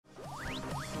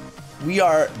We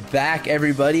are back,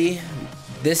 everybody.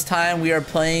 This time we are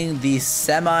playing the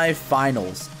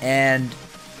semi-finals, and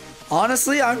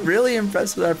honestly, I'm really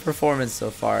impressed with our performance so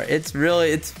far. It's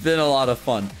been a lot of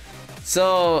fun.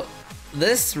 So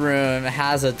this room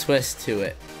has a twist to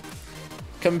it.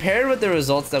 Compared with the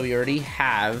results that we already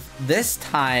have, this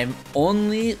time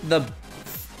only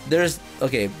there's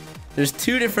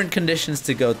two different conditions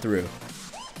to go through.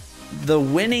 The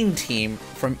winning team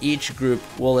from each group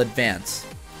will advance.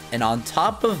 And on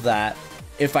top of that,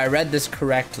 if I read this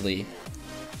correctly,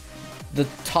 the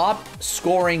top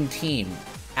scoring team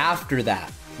after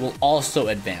that will also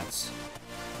advance.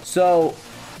 So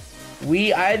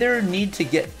we either need to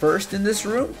get first in this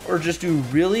room or just do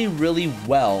really, really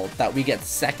well that we get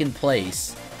second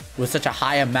place with such a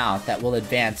high amount that will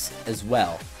advance as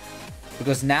well.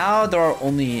 Because now there are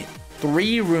only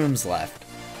 3 rooms left.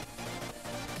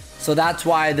 So that's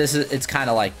why it's kind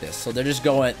of like this. So they're just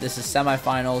going, this is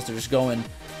semifinals, they're just going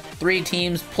 3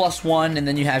 teams plus 1, and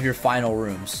then you have your final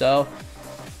room. So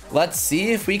let's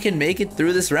see if we can make it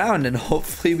through this round, and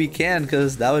hopefully we can,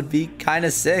 because that would be kind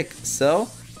of sick. So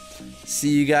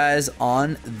see you guys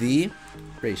on the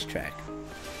racetrack.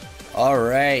 All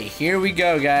right, here we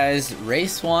go, guys.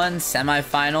 Race 1,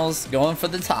 semifinals, going for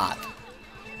the top.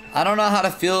 I don't know how to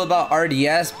feel about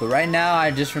RDS, but right now I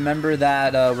just remember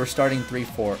that we're starting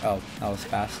 3-4. Oh, that was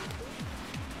fast.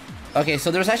 Okay,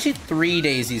 so there's actually 3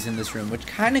 daisies in this room, which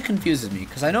kind of confuses me,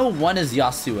 because I know one is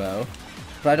Yasuo,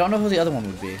 but I don't know who the other one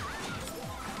would be.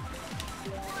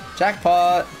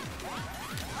 Jackpot!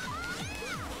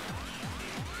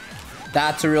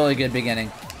 That's a really good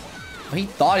beginning. Oh, he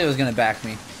thought he was going to back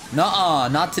me. Nuh-uh,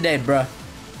 not today, bruh.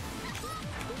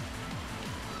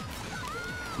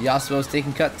 Yasuo's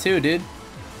taking cut too, dude.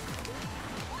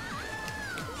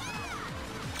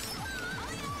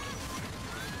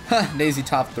 Huh, Daisy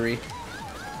top 3.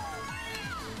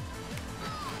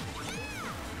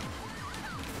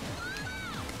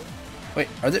 Wait,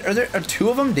 are there 2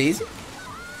 of them Daisy?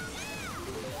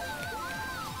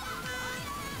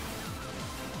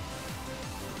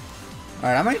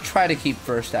 Alright, I might try to keep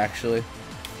first, actually.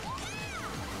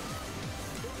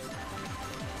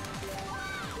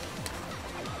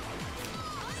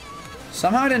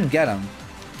 Somehow I didn't get him.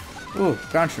 Ooh,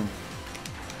 ground shroom.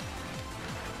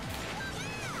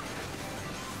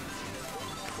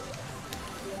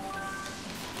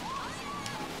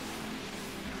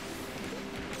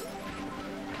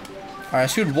 Alright, I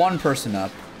screwed one person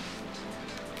up.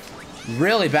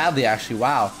 Really badly, actually.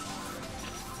 Wow.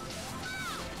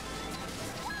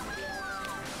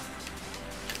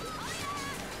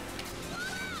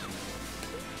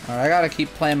 Alright, I gotta keep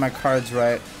playing my cards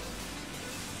right.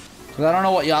 Because I don't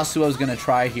know what Yasuo is going to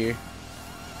try here.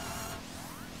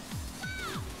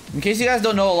 In case you guys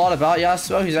don't know a lot about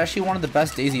Yasuo, he's actually one of the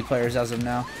best Daisy players as of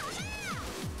now.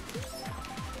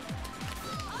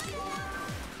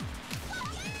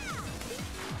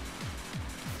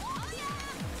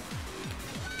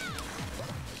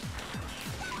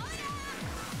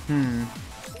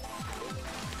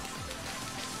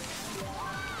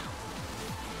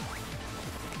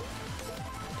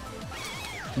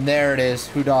 There it is.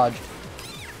 Who dodged?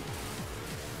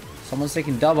 Someone's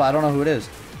taking double. I don't know who it is.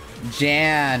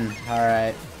 Jan.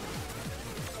 Alright.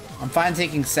 I'm fine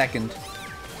taking second.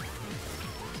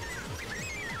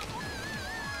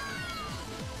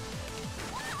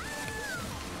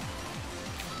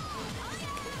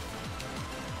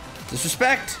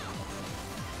 Disrespect.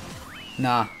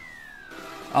 Nah.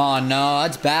 Oh no,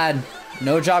 that's bad.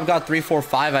 No Job got 3, 4,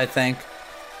 5, I think.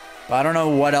 But I don't know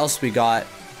what else we got.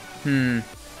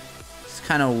 It's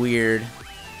kind of weird.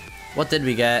 What did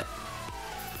we get?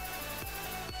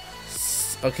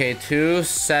 Okay, 2,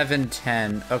 7,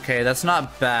 10. Okay, that's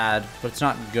not bad, but it's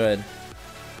not good.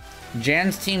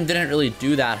 Jan's team didn't really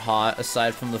do that hot,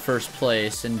 aside from the first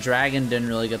place, and Dragon didn't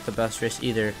really get the best race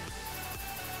either.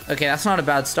 Okay, that's not a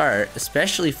bad start,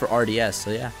 especially for RDS, so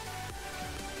yeah.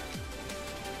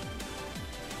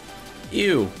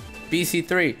 Ew.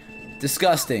 BC3.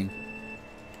 Disgusting.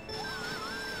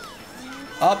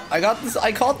 Up, I got this. I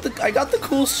got the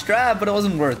cool strap, but it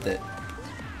wasn't worth it.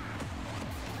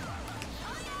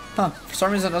 Huh? For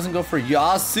some reason, it doesn't go for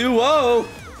Yasuo.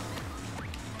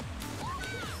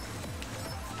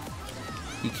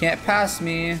 You can't pass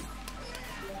me.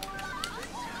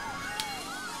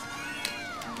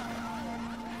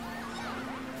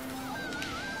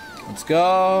 Let's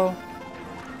go.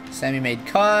 Sammy made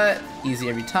cut. Easy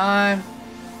every time.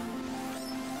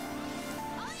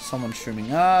 Someone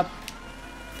streaming up.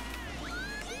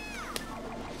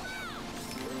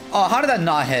 Oh, how did that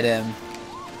not hit him?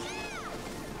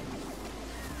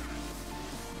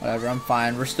 Whatever, I'm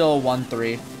fine. We're still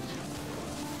 1-3.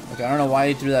 Okay, I don't know why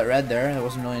he threw that red there. There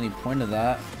wasn't really any point of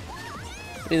that.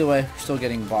 But either way, we're still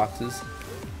getting boxes.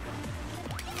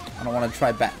 I don't want to try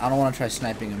I don't want to try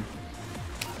sniping him.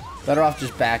 Better off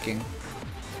just backing.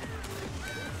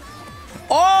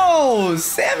 Oh,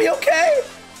 Sammy, okay.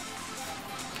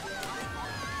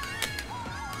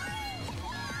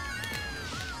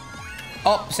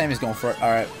 Oh, Sammy's going for it. All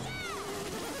right.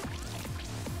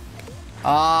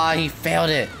 Ah, he failed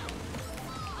it.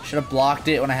 Should have blocked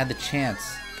it when I had the chance.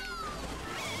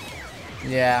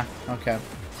 Yeah, okay.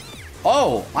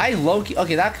 Oh, I low-key...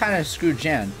 Okay, that kind of screwed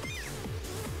Jan.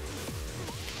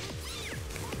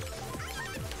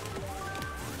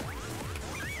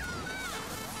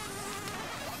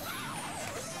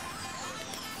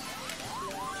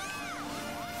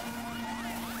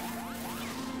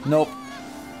 Nope.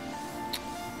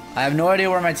 I have no idea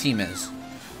where my team is.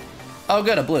 Oh,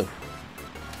 good, a blue.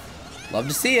 Love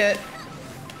to see it.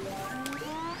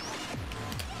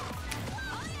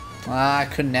 Ah, I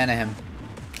couldn't nana him.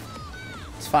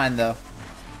 It's fine, though.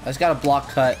 I just got a block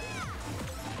cut.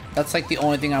 That's like the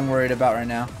only thing I'm worried about right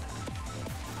now.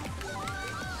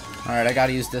 Alright, I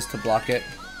gotta use this to block it.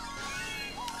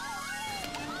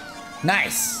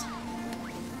 Nice!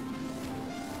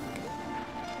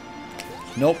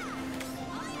 Nope.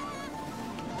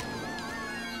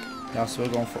 Yeah, so we're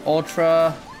going for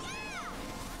Ultra.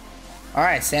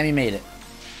 Alright, Sammy made it.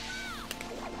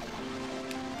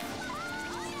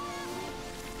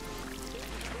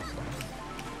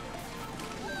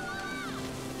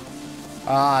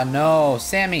 Ah, no.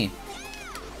 Sammy.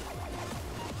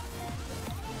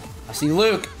 I see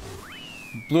Luke.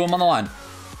 Blew him on the line.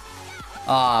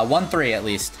 1-3 at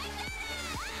least.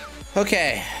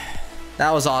 Okay.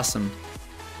 That was awesome.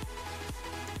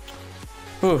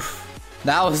 Oof.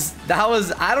 That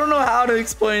was, I don't know how to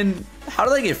explain. How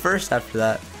did I get first after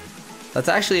that? That's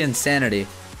actually insanity.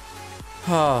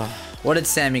 Oh, what did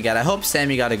Sammy get? I hope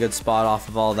Sammy got a good spot off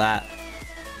of all that.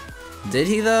 Did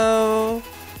he though?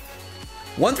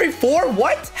 1-3-4?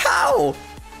 What? How?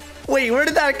 Wait, where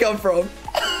did that come from?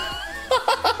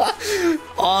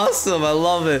 Awesome, I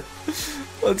love it.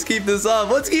 Let's keep this up.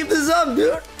 Let's keep this up,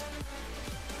 dude.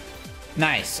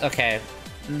 Nice, okay.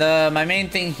 My main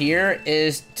thing here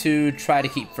is to try to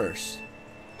keep first.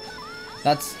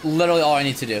 That's literally all I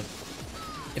need to do.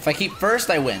 If I keep first,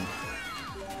 I win.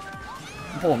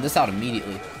 I'm pulling this out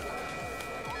immediately.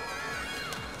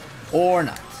 Or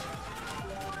not.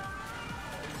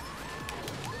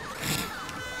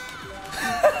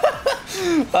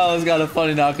 That was kind of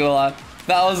funny, not gonna lie.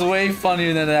 That was way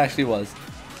funnier than it actually was.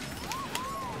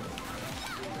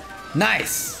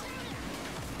 Nice!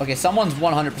 Okay, someone's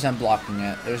 100% blocking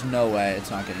it. There's no way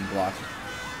it's not getting blocked.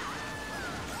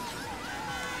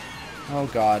 Oh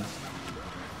god.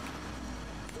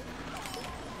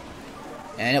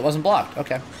 And it wasn't blocked.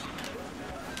 Okay.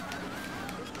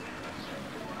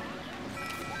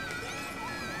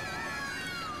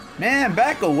 Man,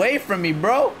 back away from me,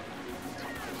 bro.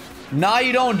 Nah,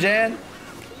 you don't, Jan.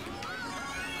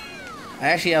 I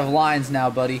actually have lines now,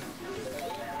 buddy.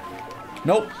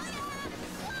 Nope.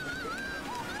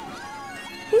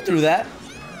 Who threw that?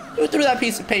 Who threw that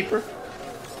piece of paper?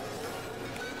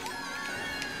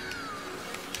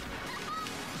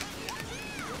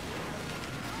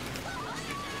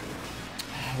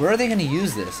 Where are they gonna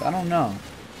use this? I don't know.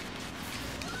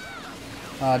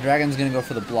 Dragon's gonna go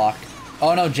for the block.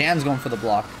 Oh no, Jan's going for the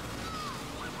block.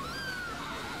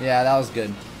 Yeah, that was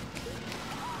good.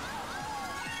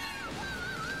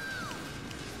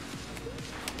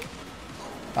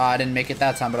 I didn't make it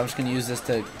that time, but I'm just gonna use this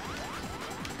to...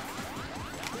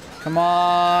 Come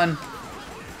on!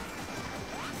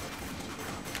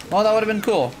 Well, that would have been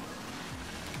cool.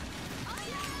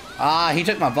 Ah, he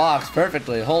took my box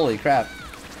perfectly. Holy crap.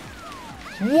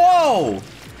 Whoa!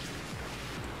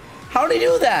 How did he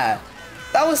do that?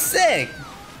 That was sick.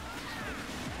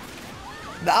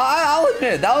 I'll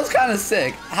admit, that was kind of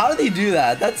sick. How did he do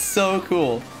that? That's so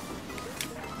cool.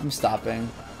 I'm stopping.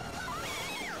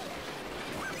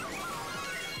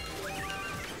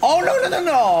 Oh, no, no, no,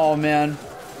 no. Oh, man.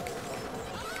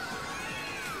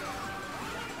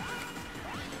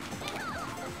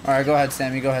 Alright, go ahead,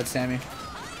 Sammy. Go ahead, Sammy.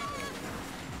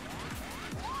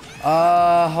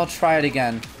 I'll try it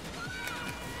again.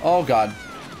 Oh, God.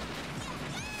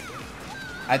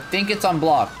 I think it's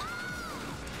unblocked.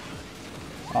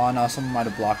 Oh, no. Someone might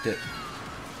have blocked it.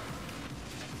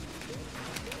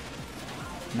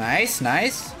 Nice,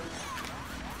 nice.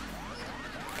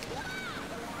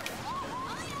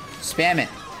 Spam it.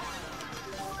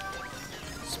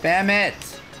 Spam it.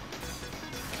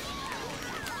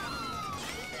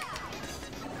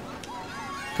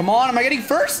 Come on, am I getting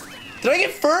first? Did I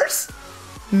get first?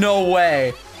 No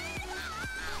way.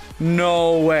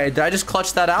 No way. Did I just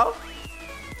clutch that out?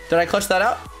 Did I clutch that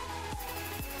out?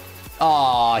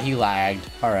 Aw, he lagged.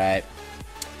 All right.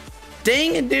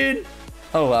 Dang it, dude.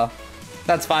 Oh, well.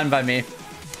 That's fine by me.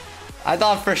 I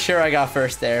thought for sure I got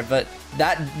first there, but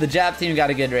the Jap team got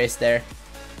a good race there.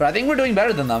 But I think we're doing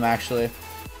better than them, actually.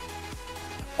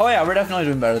 Oh, yeah, we're definitely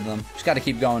doing better than them. Just got to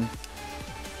keep going.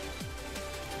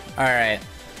 All right.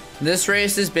 This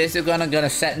race is basically gonna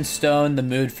set in stone the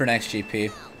mood for next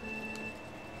GP.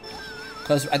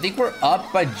 Because I think we're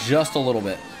up by just a little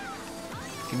bit.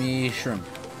 Give me shroom.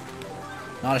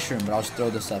 Not a shroom, but I'll just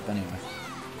throw this up anyway.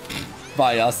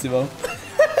 Bye, Yasuo.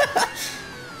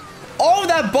 Oh,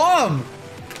 that bomb!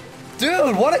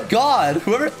 Dude, what a god!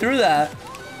 Whoever threw that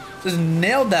just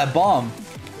nailed that bomb.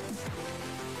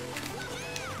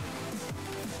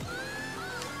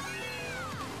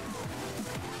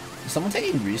 Is someone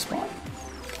taking respawn?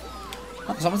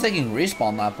 Oh, someone's taking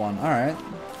respawn lap one. Alright.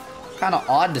 Kind of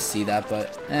odd to see that,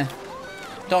 but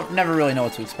never really know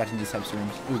what to expect in these types of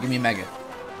rooms. Ooh, give me a mega.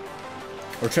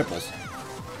 Or triples.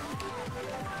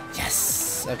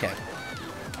 Yes! Okay.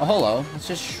 Oh, hello. Let's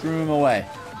just shroom away.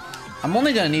 I'm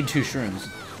only gonna need 2 shrooms.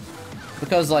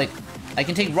 Because, like, I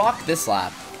can take rock this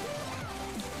lap.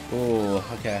 Ooh,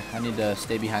 okay. I need to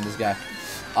stay behind this guy.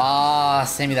 Ah,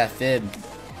 send me that fib.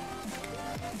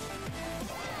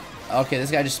 Okay,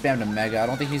 this guy just spammed a mega. I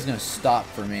don't think he's gonna stop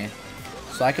for me.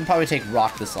 So I can probably take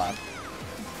rock this lap.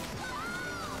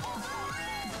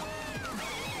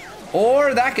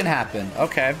 Or that can happen.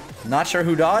 Okay. Not sure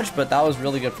who dodged, but that was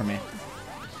really good for me.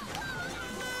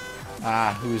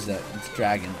 Ah, who's that? It's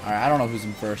Dragon. Alright, I don't know who's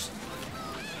in first.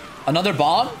 Another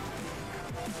bomb?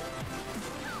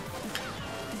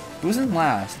 Who's in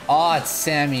last? Oh, it's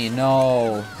Sammy.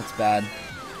 No. That's bad.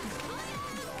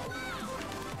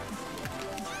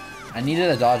 I needed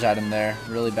a dodge item there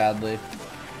really badly.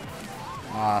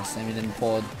 Ah, Sammy didn't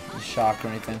pull a shock or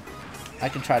anything. I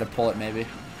can try to pull it maybe.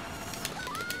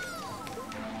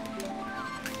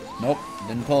 Nope,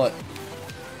 didn't pull it.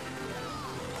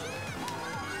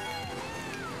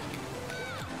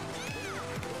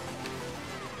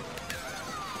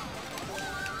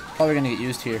 Probably gonna get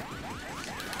used here.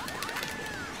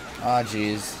 Ah,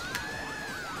 jeez.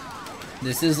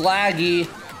 This is laggy.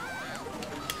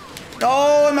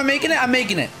 Oh, am I making it? I'm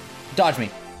making it. Dodge me.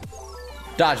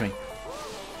 Dodge me.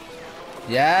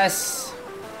 Yes.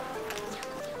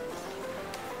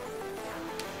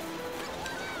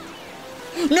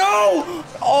 No!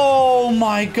 Oh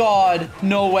my god.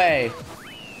 No way.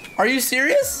 Are you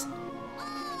serious?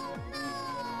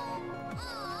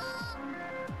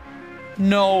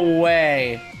 No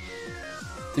way.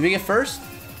 Did we get first?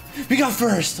 We got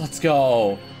first. Let's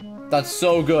go. That's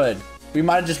so good. We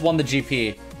might have just won the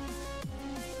GP.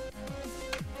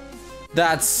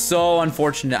 That's so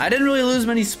unfortunate. I didn't really lose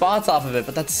many spots off of it,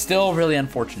 but that's still really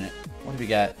unfortunate. What do we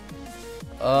get?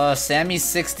 Sammy's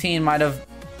 16 might have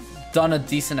done a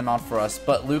decent amount for us,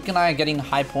 but Luke and I getting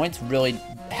high points really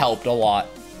helped a lot.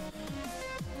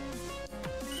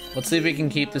 Let's see if we can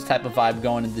keep this type of vibe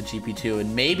going into the GP2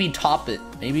 and maybe top it.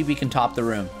 Maybe we can top the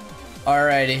room.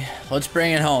 Alrighty, let's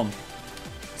bring it home.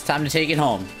 It's time to take it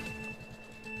home.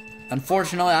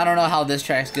 Unfortunately, I don't know how this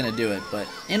track's gonna do it, but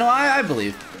you know, I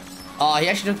believe. Oh, he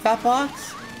actually took that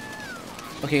box?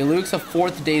 Okay, Luke's a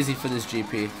 4th daisy for this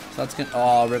GP. So that's gonna...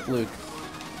 Oh, rip Luke.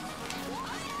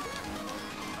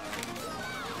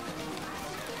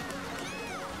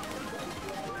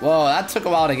 Whoa, that took a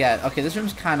while to get. Okay, this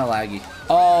room's kind of laggy.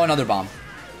 Oh, another bomb.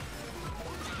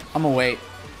 I'm gonna wait.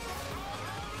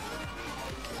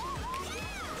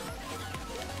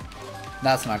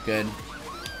 That's not good.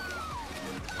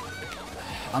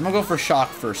 I'm gonna go for shock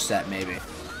first set, maybe.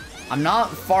 I'm not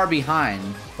far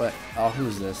behind, but... Oh,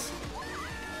 who's this?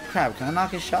 Crap, can I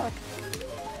knock his shock?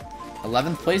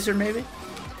 11th placer, maybe?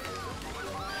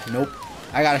 Nope.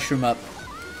 I gotta shroom up.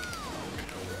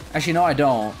 Actually, no, I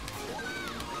don't.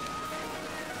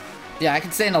 Yeah, I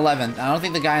can stay in 11th. I don't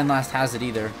think the guy in last has it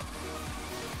either.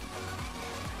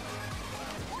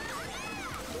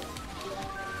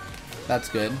 That's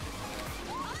good.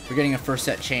 We're getting a first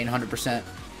set chain, 100%.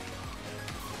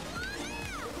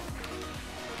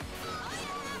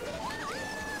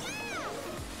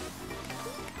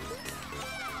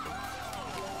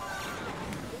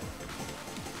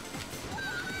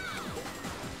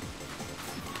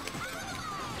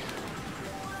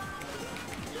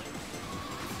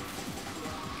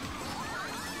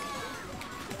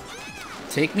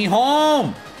 Take me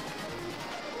home!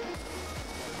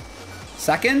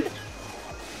 Second?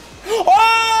 Oh!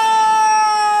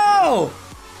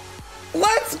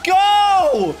 Let's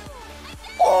go!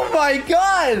 Oh my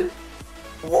god!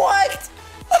 What?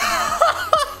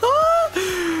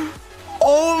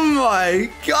 Oh my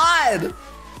god!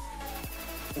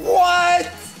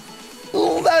 What?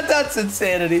 That's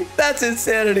insanity. That's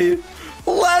insanity.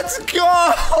 Let's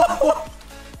go!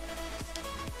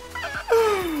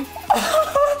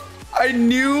 I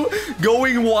knew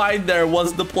going wide there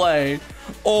was the play.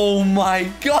 Oh my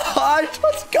gosh,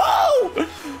 let's go!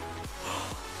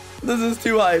 This is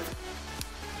too hype.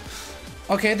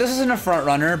 Okay, this isn't a front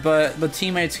runner, but the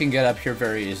teammates can get up here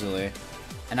very easily.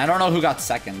 And I don't know who got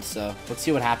second, so let's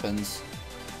see what happens.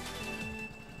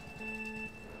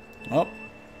 Oh.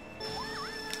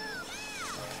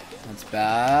 That's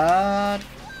bad.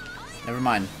 Never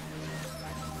mind.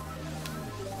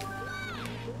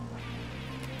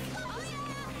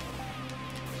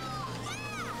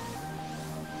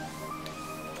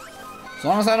 As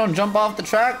long as I don't jump off the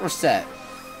track, we're set.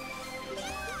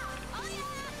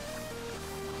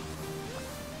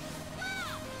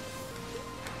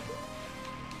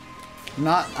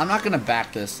 I'm not gonna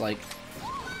back this. Like,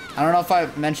 I don't know if I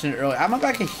mentioned it earlier. I'm gonna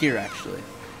back it here actually.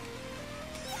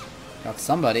 Got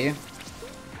somebody.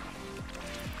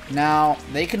 Now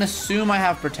they can assume I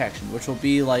have protection, which will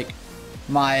be like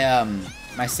my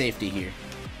my safety here.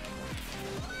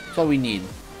 That's what we need.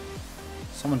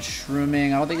 Someone's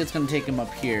shrooming. I don't think it's gonna take him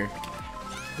up here.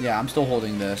 Yeah, I'm still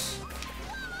holding this.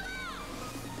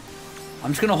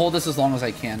 I'm just gonna hold this as long as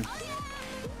I can.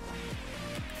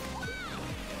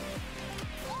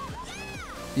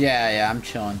 Yeah, I'm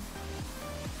chilling.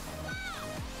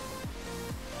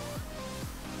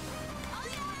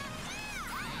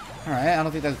 Alright, I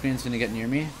don't think that green's gonna get near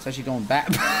me. It's actually going back.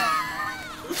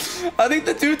 I think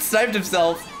the dude sniped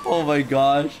himself. Oh my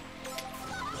gosh.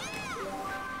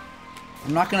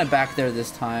 I'm not gonna back there this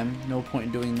time. No point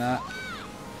in doing that.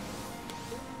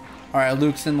 Alright,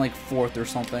 Luke's in like 4th or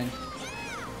something.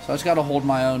 So I just gotta hold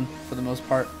my own for the most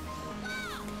part.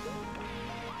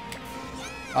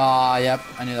 Yep.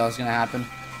 I knew that was gonna happen.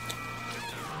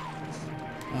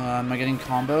 Am I getting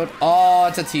comboed? Oh,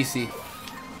 it's a TC.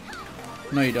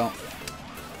 No, you don't.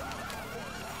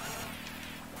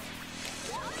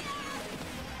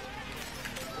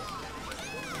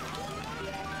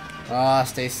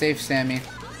 Stay safe, Sammy.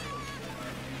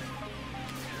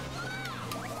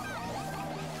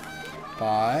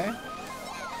 Bye.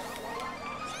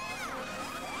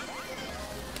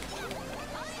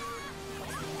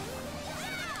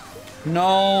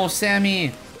 No,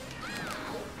 Sammy.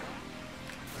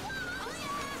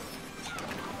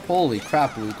 Holy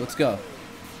crap, Luke. Let's go.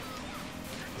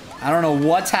 I don't know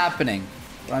what's happening,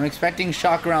 but I'm expecting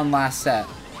shock around last set.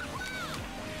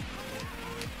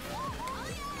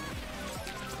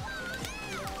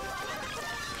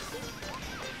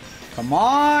 Come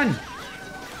on!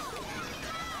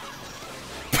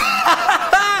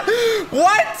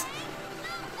 What?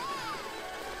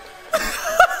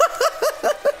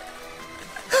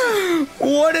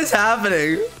 What is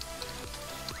happening?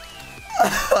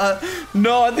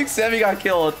 No, I think Sammy got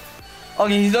killed.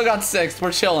 Okay, he still got 6th.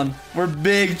 We're chilling. We're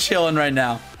big chilling right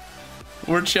now.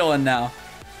 We're chilling now.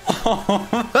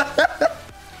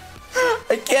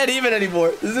 I can't even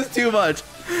anymore. This is too much.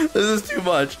 This is too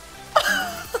much.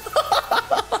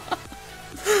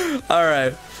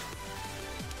 Alright.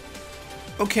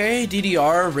 Okay,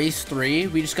 DDR, race 3.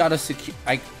 We just gotta secure...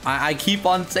 I keep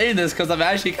on saying this because I'm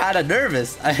actually kind of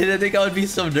nervous. I didn't think I would be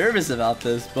so nervous about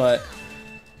this, but...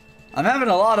 I'm having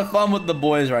a lot of fun with the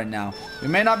boys right now. We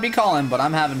may not be calling, but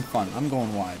I'm having fun. I'm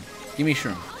going wide. Give me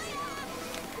shroom.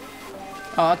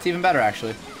 Oh, that's even better,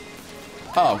 actually.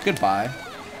 Oh, goodbye.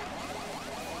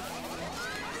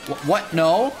 What?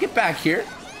 No, get back here.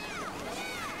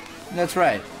 That's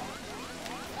right.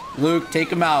 Luke, take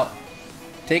him out.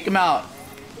 Take him out.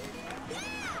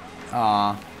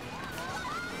 Aw.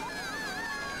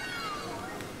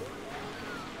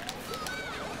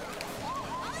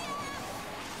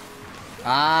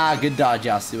 Ah, good dodge,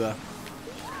 Yasuo.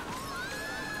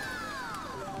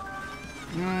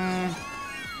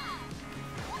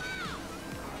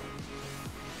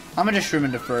 I'm gonna just shroom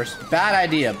into first. Bad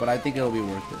idea, but I think it'll be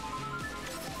worth it.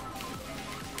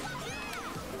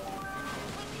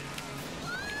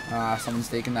 Ah, someone's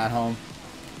taking that home.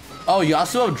 Oh,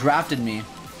 Yasuo drafted me.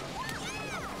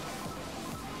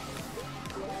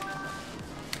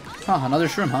 Huh, another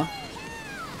shroom, huh?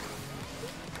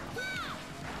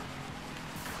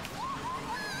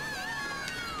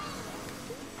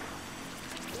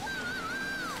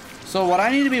 So what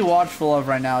I need to be watchful of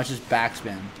right now is just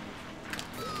backspin.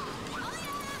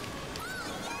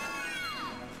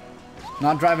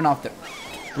 Not driving off there.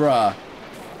 Bruh.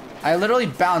 I literally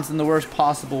bounced in the worst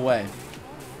possible way.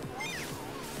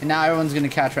 And now everyone's gonna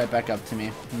catch right back up to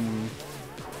me.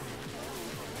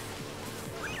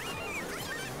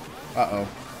 Uh-oh.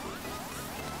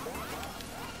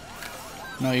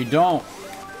 No, you don't.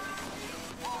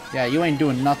 Yeah, you ain't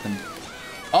doing nothing.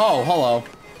 Oh, hello.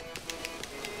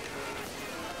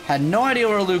 Had no idea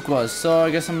where Luke was, so I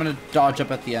guess I'm gonna dodge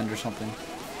up at the end or something.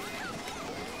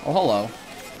 Oh, hello.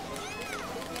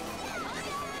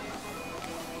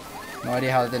 No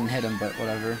idea how it didn't hit him, but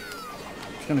whatever.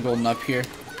 Just gonna golden up here.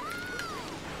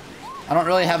 I don't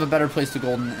really have a better place to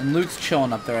golden, and Luke's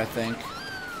chilling up there, I think.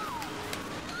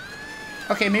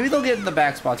 Okay, maybe they'll get the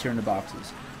back spots here in the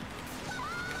boxes.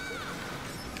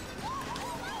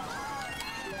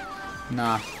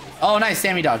 Nah. Oh, nice.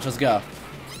 Sammy dodge. Let's go.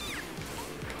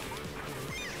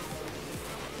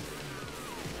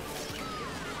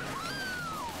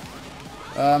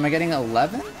 Am I getting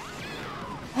 11?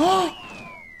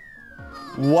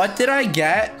 What did I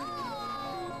get?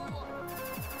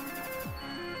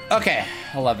 Okay,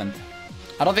 11th.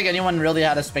 I don't think anyone really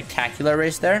had a spectacular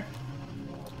race there.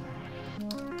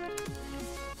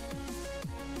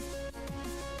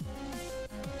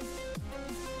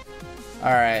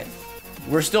 Alright.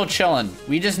 We're still chilling.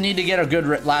 We just need to get a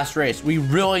good last race. We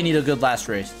really need a good last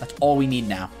race. That's all we need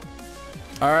now.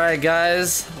 Alright,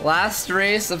 guys. Last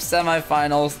race of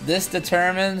semifinals. This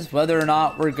determines whether or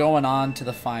not we're going on to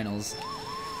the finals.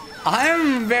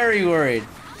 I'm very worried.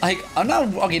 Like, I'm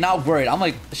not, okay, not worried. I'm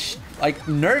like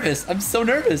nervous. I'm so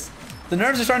nervous. The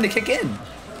nerves are starting to kick in.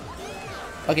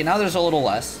 Okay, now there's a little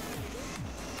less.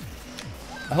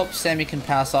 I hope Sammy can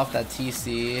pass off that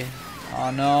TC.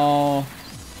 Oh, no.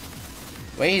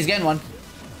 Wait, he's getting one.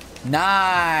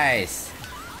 Nice.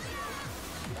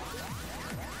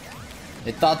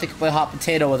 They thought they could play hot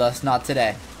potato with us. Not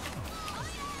today.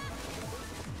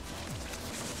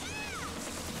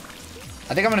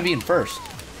 I think I'm gonna be in first.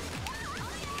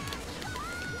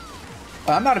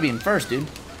 Oh, I'm about to be in first, dude.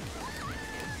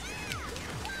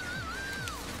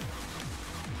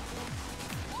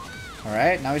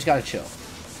 Alright, now he's gotta chill.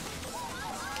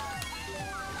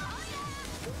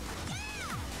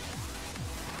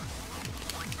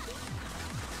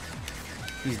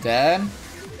 He's dead.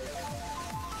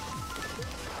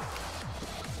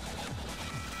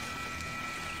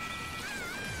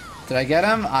 Did I get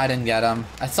him? I didn't get him.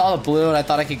 I saw the blue and I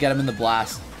thought I could get him in the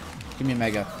blast. Give me a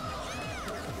mega.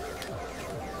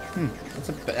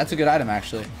 That's a good item,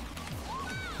 actually.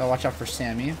 Gotta watch out for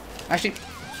Sammy. Actually,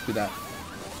 screw that.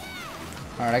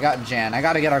 Alright, I got Jan. I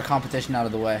gotta get our competition out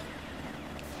of the way.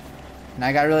 And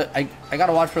I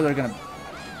gotta watch where they're gonna...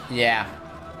 Yeah.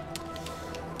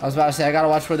 I was about to say, I gotta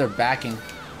watch where they're backing.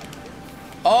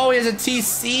 Oh, he has a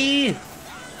TC!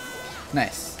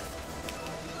 Nice.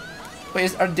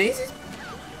 Wait, are daisies?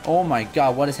 Oh my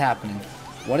god, what is happening?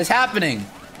 What is happening?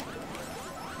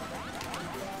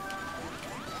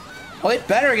 Oh, they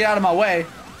better get out of my way.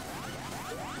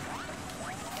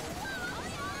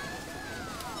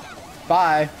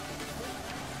 Bye.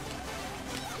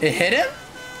 It hit him?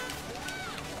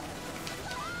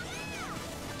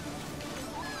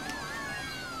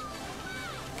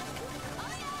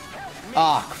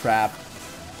 Ah, oh, crap.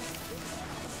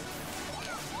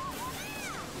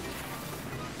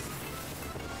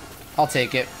 I'll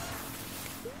take it.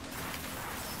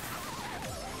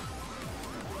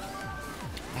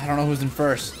 I don't know who's in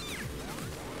first.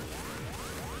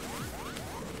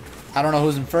 I don't know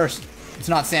who's in first. It's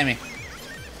not Sammy.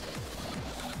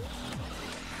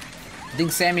 I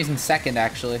think Sammy's in second,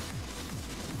 actually.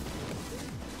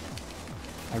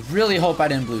 I really hope I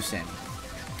didn't blue Sammy.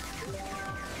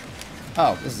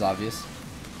 Oh, this is obvious.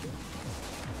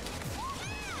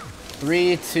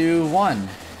 3, 2, 1.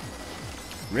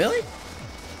 Really?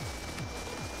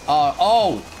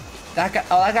 Oh, that guy.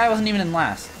 Oh, that guy wasn't even in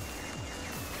last.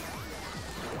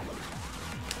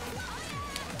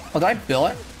 Oh, did I bill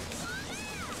it?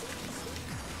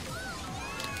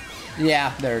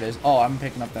 Yeah, there it is. Oh, I'm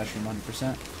picking up that stream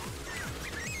 100%.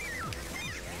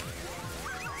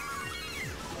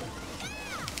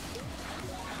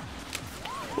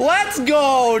 Let's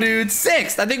go, dude.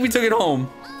 6th. I think we took it home.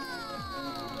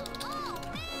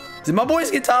 Did my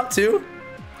boys get top 2?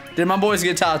 Did my boys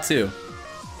get top 2?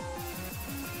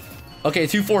 Okay,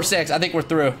 2, 4, 6. I think we're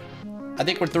through. I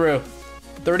think we're through.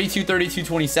 32, 32,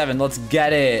 27. Let's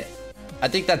get it. I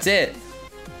think that's it.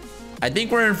 I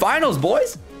think we're in finals,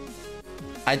 boys.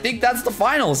 I think that's the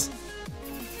finals.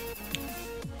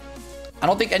 I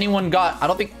don't think anyone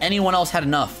else had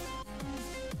enough.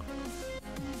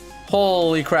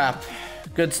 Holy crap.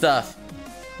 Good stuff.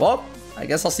 Well, I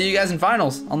guess I'll see you guys in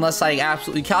finals. Unless I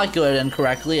absolutely calculated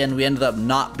incorrectly and we ended up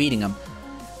not beating them.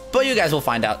 But you guys will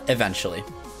find out eventually.